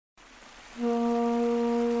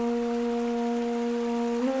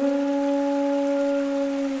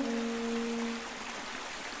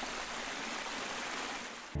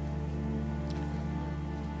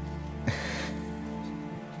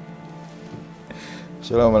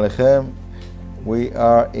Shalom Aleichem. We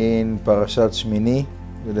are in Parashat Shemini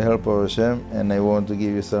with the help of Hashem, and I want to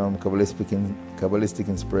give you some Kabbalistic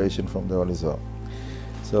inspiration from the Holy Zohar.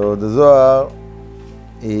 So the Zohar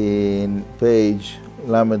in page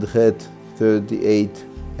Lamedchet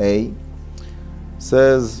 38a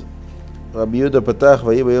says, רבי יהודה פתח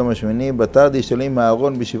ויהי ביום השמיני, בתר דישתלים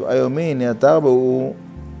מהארון בשבעה יומין, נעתר בו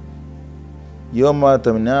יום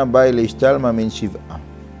התמנה באי להשתלמה מן שבעה.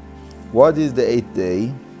 What is the 8th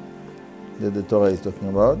day that the Torah is talking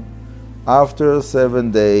about? After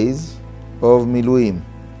 7 days of miluim,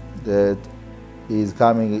 that is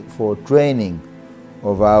coming for training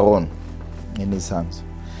of Aaron and his sons.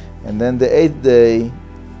 And then the 8th day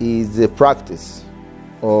is the practice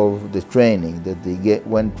of the training that they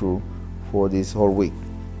went through for this whole week.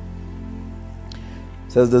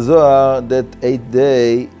 Says the Zohar that 8th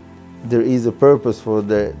day there is a purpose for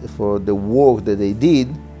the work that they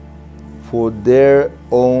did for their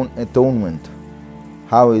own atonement.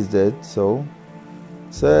 How is that so?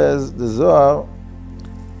 Says the Zohar,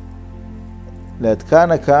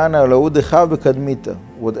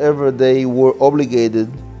 whatever they were obligated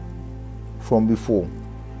from before.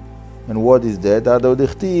 And what is that?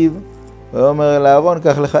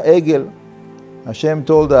 Hashem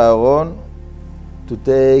told Aaron to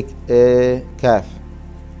take a calf,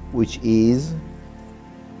 which is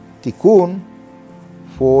tikkun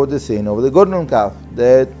for the sin of the golden calf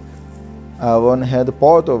that Aaron had a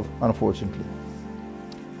part of, unfortunately.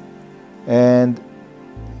 And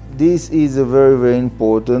this is a very, very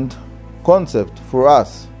important concept for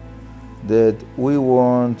us, that we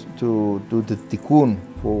want to do the tikkun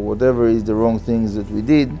for whatever is the wrong things that we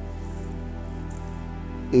did.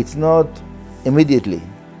 It's not immediately.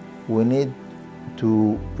 We need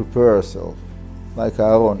to prepare ourselves. Like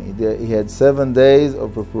Aaron, he had 7 days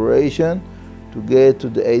of preparation to get to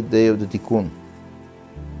the 8th day of the tikkun.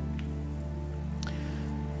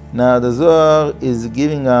 Now the Zohar is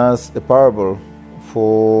giving us a parable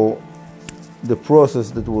for the process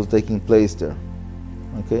that was taking place there.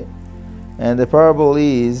 Okay? And the parable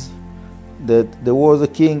is that there was a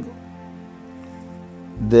king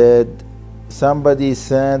that somebody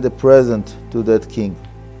sent a present to that king.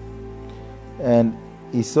 And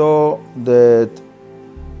he saw that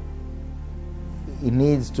he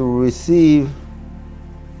needs to receive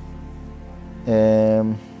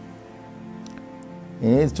the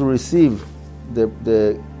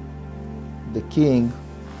king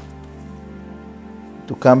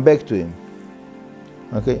to come back to him.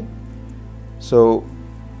 Okay? So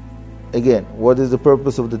again, what is the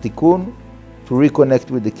purpose of the tikkun? To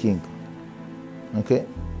reconnect with the king. Okay?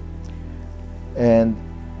 And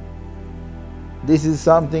this is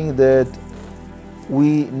something that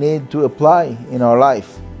we need to apply in our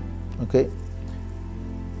life. Okay?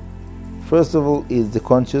 First of all is the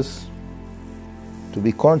conscious, to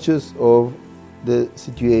be conscious of the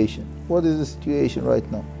situation. What is the situation right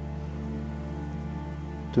now?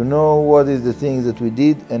 To know what is the things that we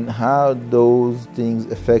did and how those things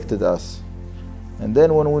affected us. And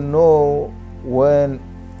then when we know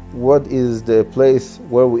what is the place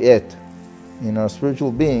where we at in our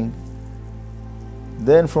spiritual being,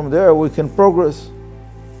 then from there we can progress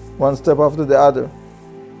one step after the other.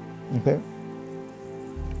 Okay?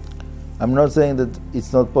 I'm not saying that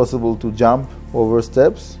it's not possible to jump over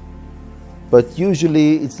steps, but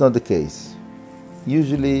usually it's not the case.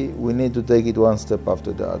 Usually we need to take it one step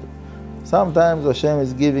after the other. Sometimes Hashem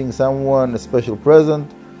is giving someone a special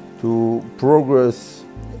present to progress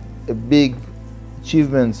a big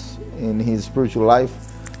achievements in his spiritual life,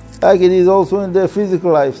 like it is also in their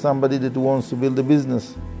physical life, somebody that wants to build a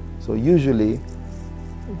business. So usually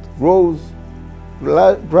it grows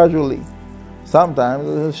gradually. Sometimes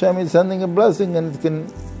Hashem is sending a blessing and it can,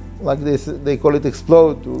 like they call it,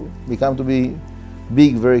 explode, to be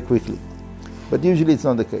big very quickly. But usually it's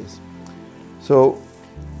not the case. So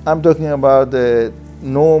I'm talking about the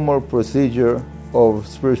normal procedure of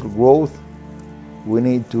spiritual growth. We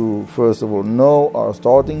need to, first of all, know our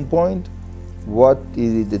starting point. What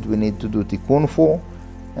is it that we need to do tikkun for?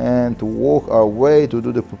 And to walk our way to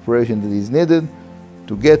do the preparation that is needed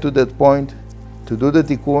to get to that point, to do the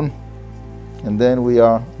tikkun. And then we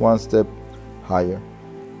are one step higher.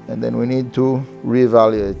 And then we need to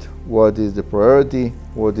reevaluate what is the priority,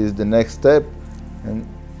 what is the next step, and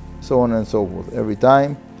so on and so forth. Every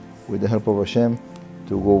time, with the help of Hashem,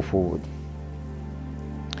 to go forward.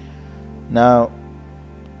 Now,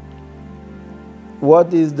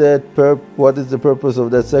 what is the purpose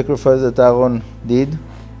of that sacrifice that Aaron did?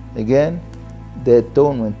 Again, the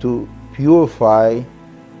atonement, to purify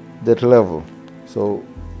that level. So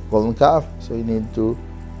golden calf, so you need to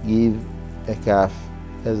give a calf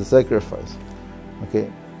as a sacrifice.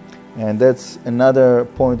 Okay, and that's another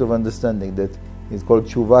point of understanding that is called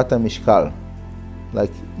tshuvat mishkal.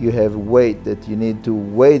 Like you have weight that you need to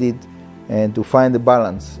weight it and to find the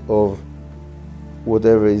balance of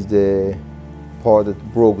whatever is the part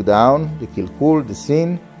that broke down, the kilkul, the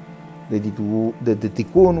sin, that the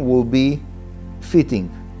tikkun will be fitting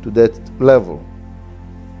to that level.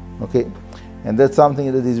 Okay, and that's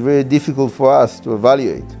something that is very difficult for us to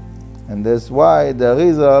evaluate, and that's why the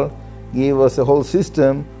Arizal gave us a whole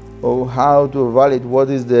system of how to evaluate what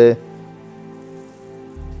is the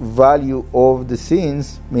value of the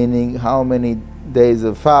sins, meaning how many days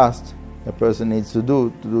of fast a person needs to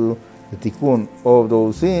do the tikkun of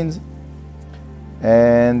those sins.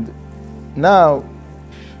 And now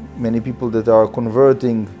many people that are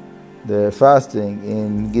converting the fasting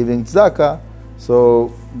in giving tzedakah,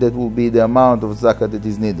 so that will be the amount of tzedakah that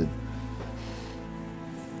is needed.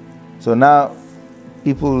 So now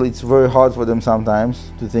people, it's very hard for them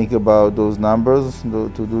sometimes to think about those numbers, to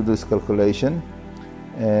do this calculation.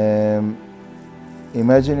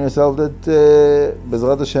 Imagine yourself that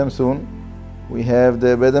Bezrat Hashem soon we have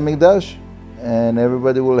the Beit HaMikdash, and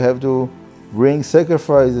everybody will have to bring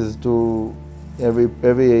sacrifices to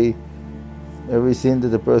every sin that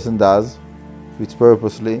the person does. If it's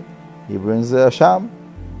purposely, he brings a Asham,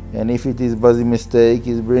 and if it is by mistake,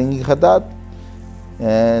 he's bringing Hadat.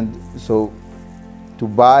 And so to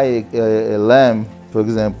buy a lamb, for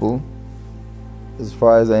example, as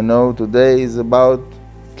far as I know, today is about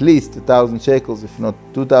at least 1,000 shekels, if not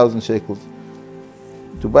 2,000 shekels,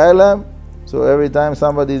 to buy a lamb. So every time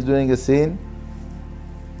somebody is doing a sin,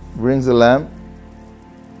 brings a lamb,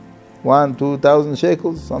 1,000-2,000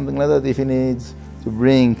 shekels, something like that. If he needs to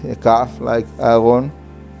bring a calf like Aaron,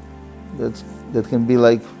 that can be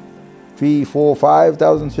like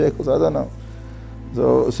 3,000-5,000 shekels, I don't know.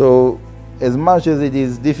 So as much as it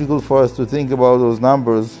is difficult for us to think about those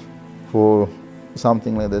numbers for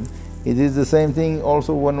something like that, it is the same thing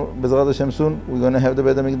also when Bezrat Hashem soon we're going to have the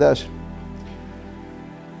Beit HaMikdash.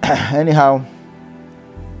 Anyhow,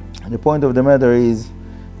 the point of the matter is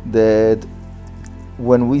that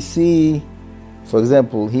when we see, for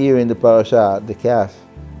example, here in the Parashah, the calf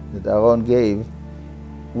that Aaron gave,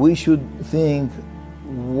 we should think,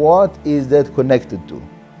 what is that connected to?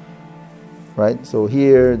 Right? So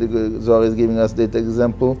here the Zohar is giving us that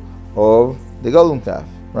example of the golden calf.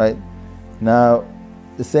 Right? Now,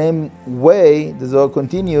 the same way the Zohar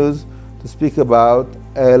continues to speak about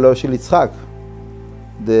Elo Shel Yitzchak,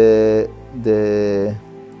 the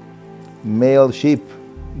male sheep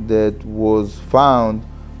that was found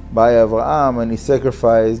by Avraham, and he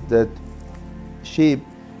sacrificed that sheep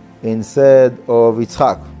instead of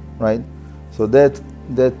Yitzchak, right? So that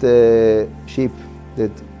sheep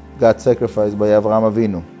that got sacrificed by Avraham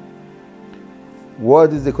Avinu,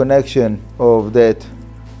 what is the connection of that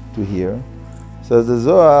to here? Says the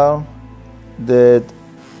Zohar that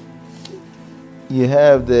you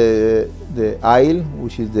have the Ayil,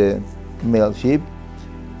 which is the male sheep,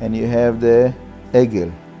 and you have the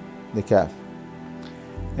Egel, the calf.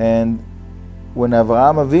 And when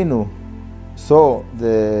Avraham Avinu saw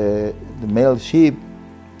the male sheep,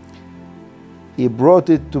 he brought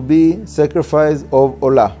it to be sacrifice of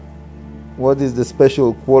Olah. What is the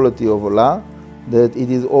special quality of Olah? That it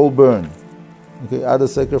is all burned. Okay, other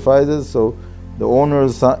sacrifices, so the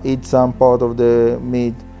owners eat some part of the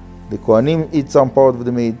meat, the Kohanim eat some part of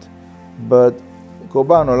the meat, but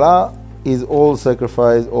Korban Olah is all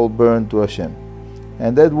sacrificed, all burned to Hashem.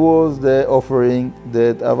 And that was the offering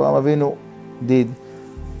that Avraham Avinu did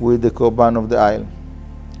with the Korban of the Ayil.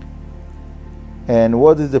 And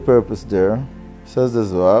what is the purpose there? Says the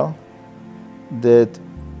Zohar that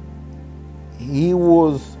he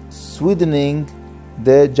was sweetening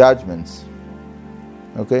the judgments.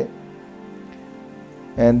 Okay?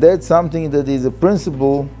 And that's something that is a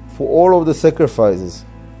principle for all of the sacrifices.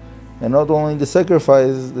 And not only the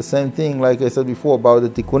sacrifices, the same thing like I said before about the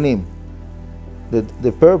tikkunim. That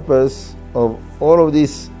the purpose of all of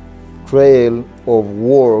this trail of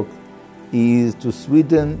work is to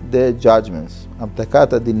sweeten the judgments. Amtakat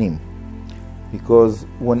adinim. Because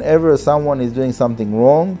whenever someone is doing something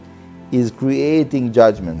wrong, is creating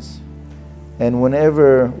judgments. And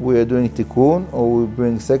whenever we are doing tikkun or we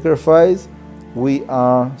bring sacrifice, we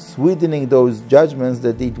are sweetening those judgments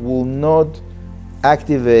that it will not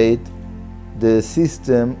activate the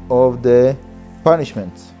system of the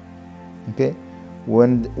punishments. Okay?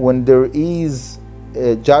 When there is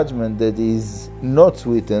a judgment that is not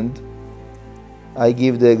sweetened, I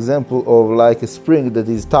give the example of like a spring that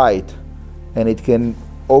is tight and it can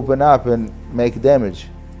open up and make damage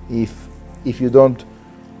if you don't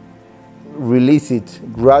release it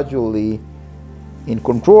gradually in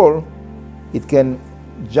control, it can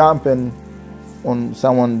jump on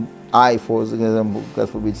someone's eye, for example, God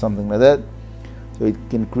forbid, something like that. So it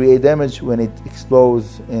can create damage when it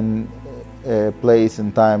explodes in a place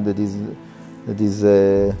and time that is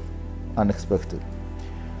unexpected.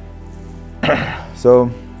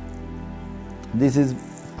 So this is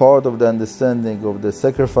part of the understanding of the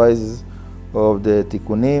sacrifices of the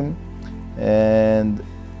tikkunim, and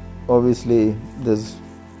obviously there's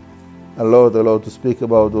a lot to speak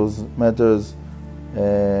about those matters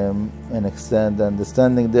and extend the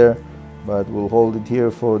understanding there, but we'll hold it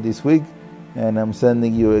here for this week. And I'm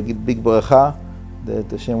sending you a big bracha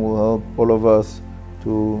that Hashem will help all of us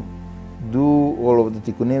to do all of the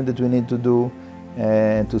tikkunim that we need to do,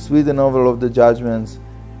 and to sweeten all of the judgments,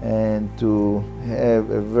 and to have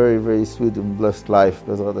a very, very sweet and blessed life,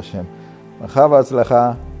 Bezrat Hashem. Bracha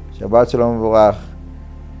v'atzlacha, Shabbat Shalom v'vorach.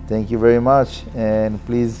 Thank you very much, and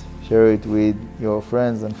please share it with your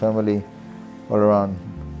friends and family all around.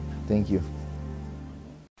 Thank you.